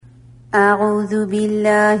اعوذ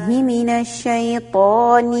باللہ من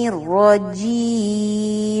الشیطان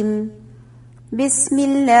الرجیم بسم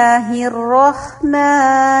اللہ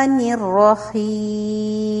الرحمن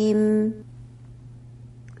الرحیم.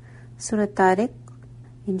 سورۃ طارق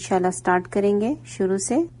انشاءاللہ سٹارٹ کریں گے شروع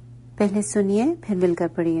سے. پہلے سنیے پھر مل کر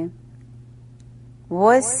پڑھیے.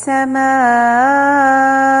 والسماء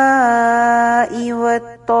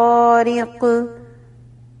والطارق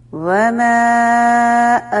وما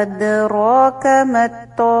أدراك ما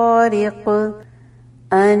الطارق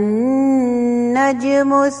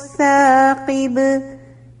النجم الثاقب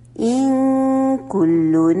إن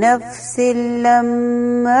كل نفس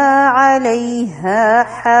لما عليها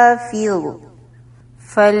حافظ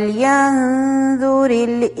فلينظر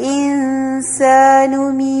الإنسان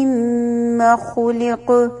مما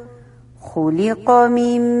خلق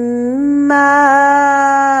من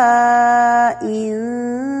ماء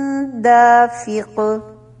دافق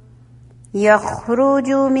يخرج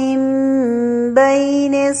من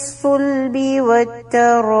بين الصلب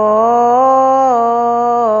والترائب.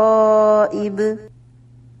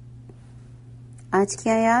 آج کی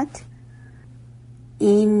آیات.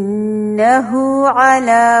 إنه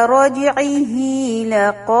على رجعه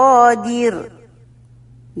لقادر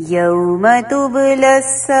يوم تبلى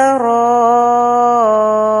السرائر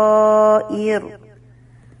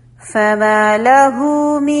فما له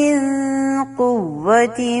من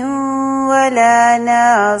قوة ولا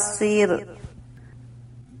ناصر.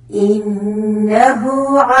 إنه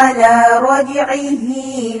على رجعه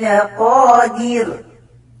لقادر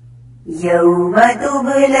يوم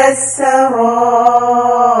تبلى السرائر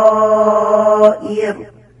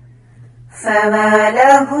فما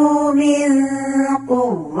له من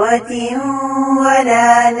قوة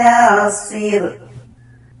ولا ناصر.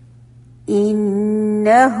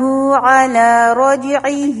 إنه على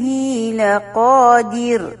رجعه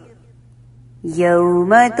لقادر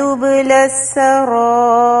يوم تبلى السرائر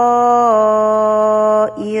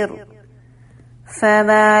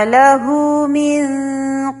فما له من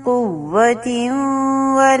قوة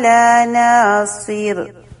ولا ناصر.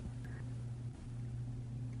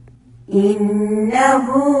 إنه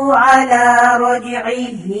على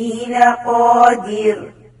رجعه لقادر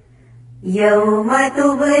يوم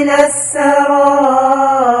تبلى السرائر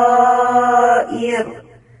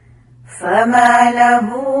فما له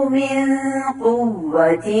من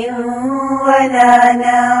قوة ولا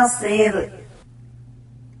ناصر.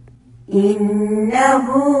 إنه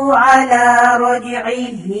على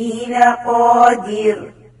رجعه لقادر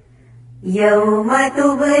يوم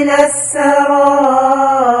تبلى السرائر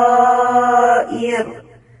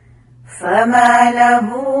فما له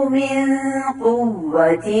من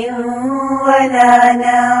قوة ولا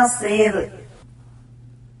ناصر.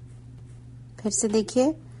 پھر سے دیکھیے.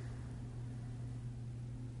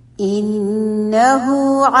 إنه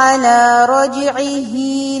على رجعه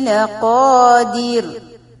لقادر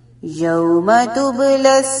يوم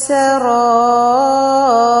تبلى السرائر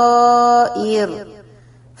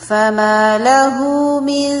فما له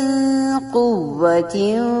من قوة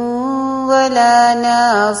ولا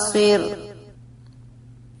ناصر.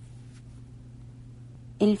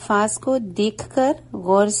 الفاظ کو دیکھ کر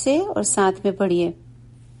غور سے اور ساتھ میں پڑھیے.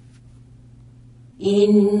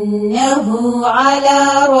 إنه على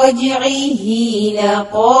رجعه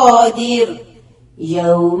لقادر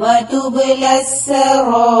يوم تبلى السرائر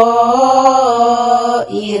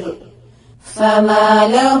فما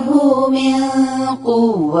له من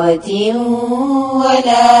قوة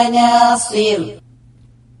ولا ناصر.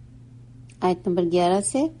 آیت نمبر 11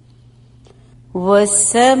 سے.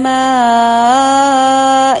 والسماء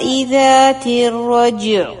ذات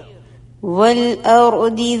الرجع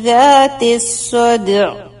والأرض ذات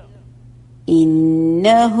الصدع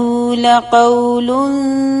إنه لقول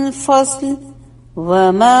فصل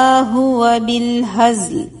وما هو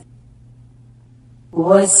بالهزل.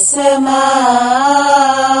 والسماء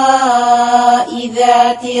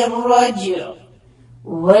ذات الرجع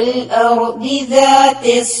والأرض ذات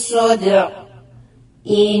الصدع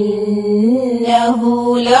إنه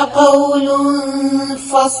لقول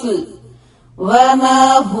فصل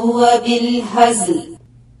وما هو بالهزل.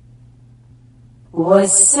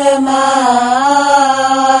 والسماء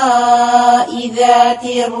ذات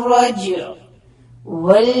الرجع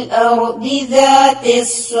والأرض ذات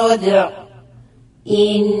الصدع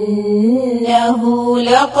إنه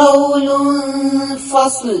لقول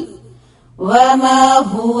فصل وما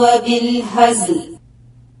هو بالهزل.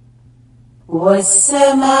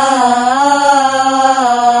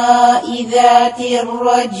 والسماء ذات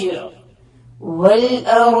الرجع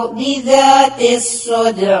والأرض ذات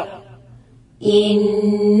الصدع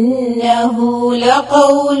إنه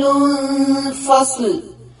لقول فصل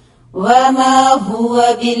وما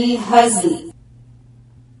هو بالهزل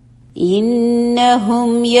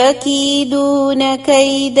إنهم يكيدون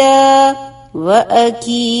كيدا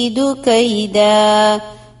وأكيد كيدا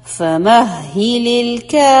فمهل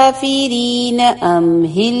الكافرين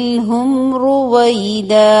أمهلهم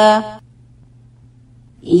رويدا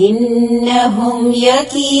إنهم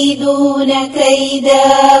يكيدون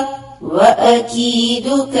كيدا وأكيد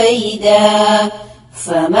كيدا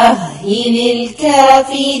فمهل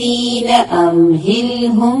الكافرين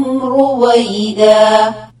أمهلهم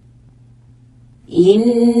رويدا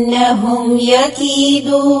إنهم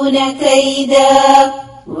يكيدون كيدا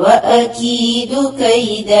وأكيد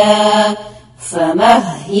كيدا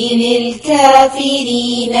فمهل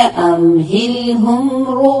الكافرين أمهلهم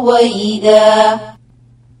رويدا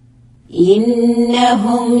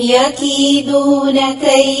إنهم يكيدون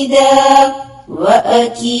كيدا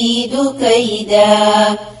وأكيد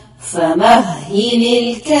كيدا فمهل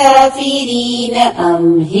الكافرين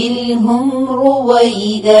أمهلهم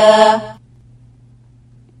رويدا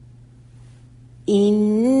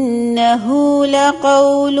إنه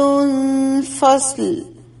لقول فصل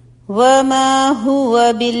وما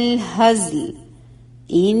هو بالهزل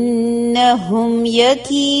إنهم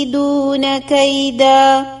يكيدون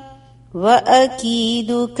كيدا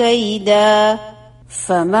وأكيد كيدا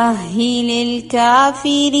فمهل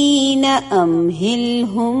الكافرين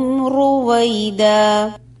أمهلهم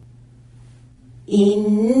رويدا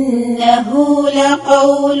إنه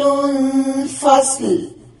لقول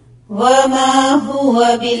فصل وما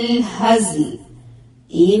هو بالهزل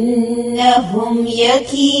إنهم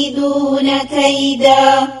يكيدون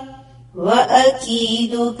كيدا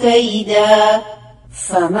وأكيد كيدا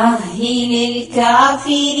فمهل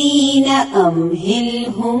الكافرين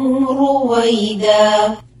أمهلهم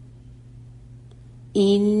رويدا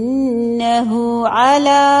إنه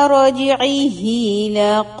على رجعه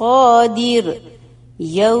لقادر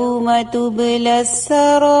يوم تبلى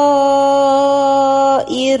السرائر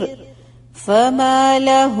فما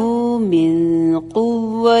له من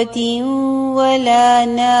قوة ولا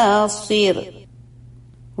ناصر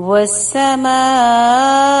والسماء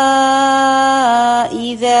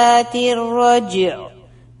ذات الرجع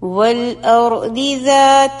والأرض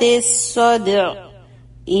ذات الصدع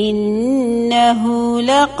إنه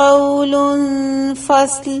لقول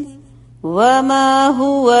فصل وما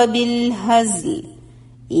هو بالهزل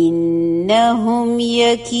إنهم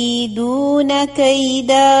يكيدون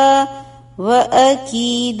كيدا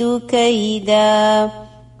وأكيد كيدا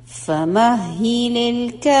فمهل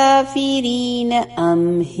الكافرين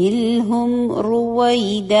أمهلهم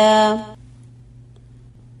رويدا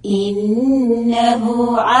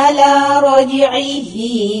إنه على رجعه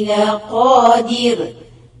لقادر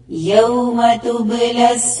يوم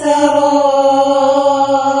تبلى السرائر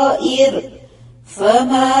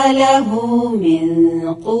فما له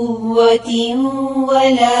من قوة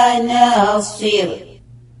ولا ناصر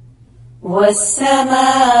والسماء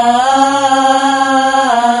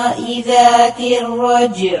ذات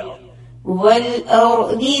الرجع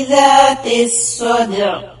والأرض ذات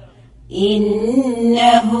الصدع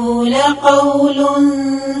إنه لقول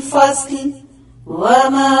فصل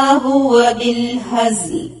وما هو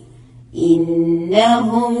بالهزل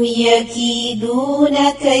إنهم يكيدون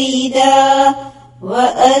كيدا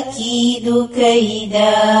وأكيد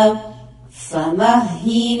كيدا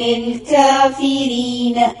فمهل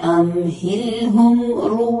الكافرين أمهلهم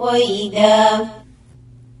رويدا.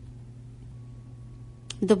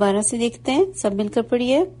 دوبارہ سے دیکھتے ہیں، سب مل کر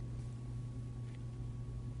پڑھیے.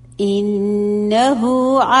 إنه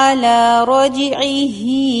على رجعه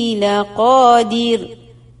لقادر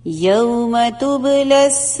يوم تبلى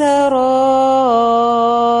السرائر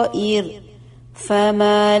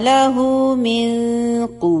فما له من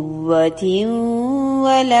قوة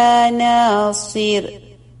ولا ناصر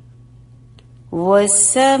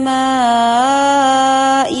والسماء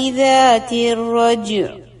ذات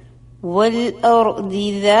الرجع والأرض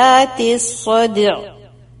ذات الصدع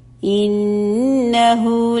إنه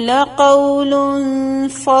لقول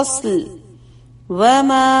فصل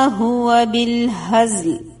وما هو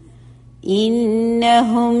بالهزل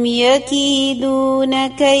إنهم يكيدون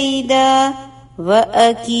كيدا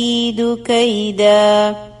وأكيد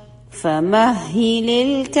كيدا فمهل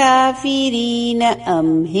الكافرين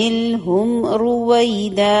أمهلهم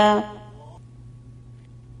رويدا.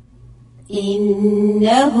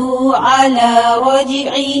 إنه على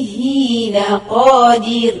رجعه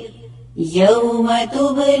لقادر يوم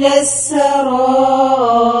تبلى السرائر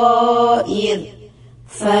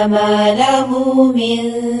فما له من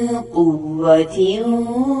قوة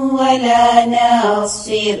ولا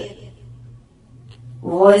ناصر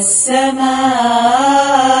والسماء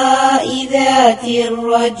ذات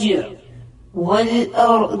الرجع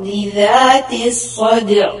والأرض ذات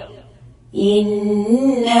الصدع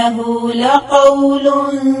إنه لقول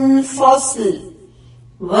فصل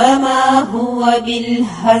وما هو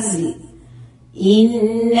بالهزل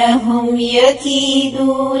إنهم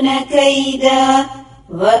يكيدون كيدا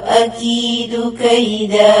وأكيد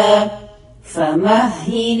كيدا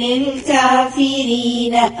فمهل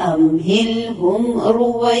الكافرين أمهلهم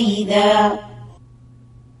رويدا.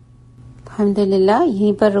 الحمدللہ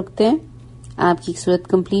یہیں پر رکتے ہیں. آپ کی صورت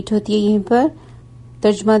کمپلیٹ ہوتی ہے یہیں پر.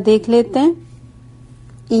 ترجمہ دیکھ لیتے ہیں.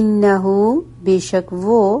 انہو بے شک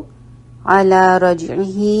وہ علی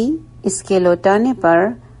رجعہ اس کے لوٹانے پر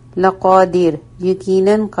لقادر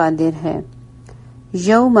یقیناً قادر ہے.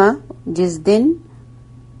 یوم جس دن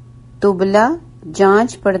تبلا جانچ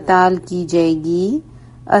پڑتال کی جائے گی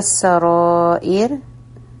السرائر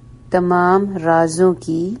تمام رازوں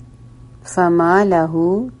کی فما لہو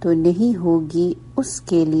تو نہیں ہوگی اس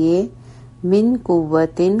کے لیے من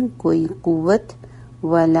قوتن کوئی قوت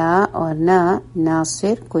ولا اور نہ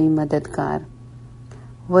ناصر کوئی مددگار.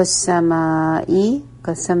 والسمائی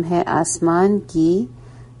قسم ہے آسمان کی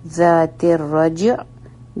ذات الرجع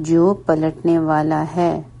جو پلٹنے والا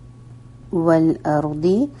ہے.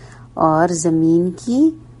 والارضی اور زمین کی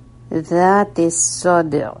ذات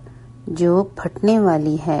الصدع جو پھٹنے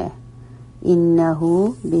والی ہے. انہو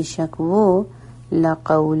بے شک وہ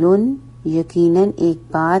لقول یقیناً ایک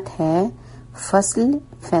بات ہے فصل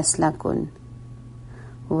فیصلہ کن.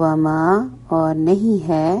 وما اور نہیں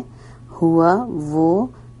ہے ہوا وہ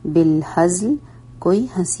بالہزل کوئی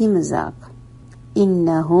ہنسی مذاق.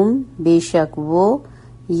 انہم بے شک وہ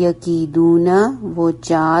یکیدون وہ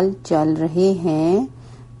چال چل رہے ہیں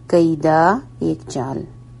قیدا ایک چال.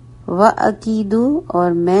 وَأَكِيدُ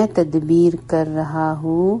اور میں تدبیر کر رہا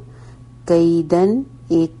ہوں قیدن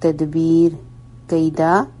ایک تدبیر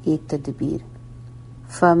قیدا ایک تدبیر.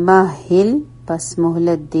 فَمَهِّلْ پس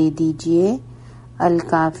مہلت دے دیجئے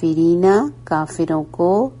الکافرین کافروں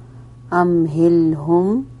کو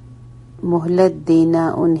امہلہم مہلت دینا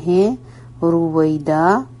انہیں رویدا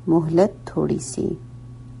مہلت تھوڑی سی.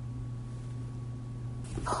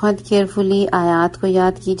 بہت کیئرفلی آیات کو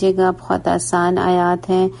یاد کیجیے گا. بہت آسان آیات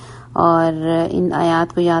ہیں اور ان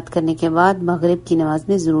آیات کو یاد کرنے کے بعد مغرب کی نماز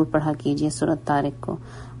میں ضرور پڑھا کیجیے سورۃ طارق کو.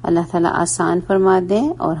 اللہ تعالیٰ آسان فرما دیں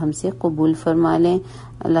اور ہم سے قبول فرما لیں.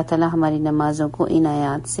 اللہ تعالیٰ ہماری نمازوں کو ان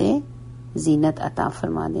آیات سے زینت عطا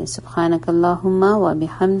فرما دیں. سبحانک اللہم و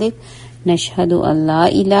بحمدک نشہد ان لا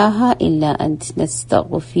الہ الا انت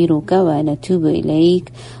نستغفرک و نتوب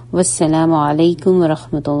الیک. والسلام علیکم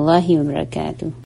ورحمۃ اللہ وبرکاتہ.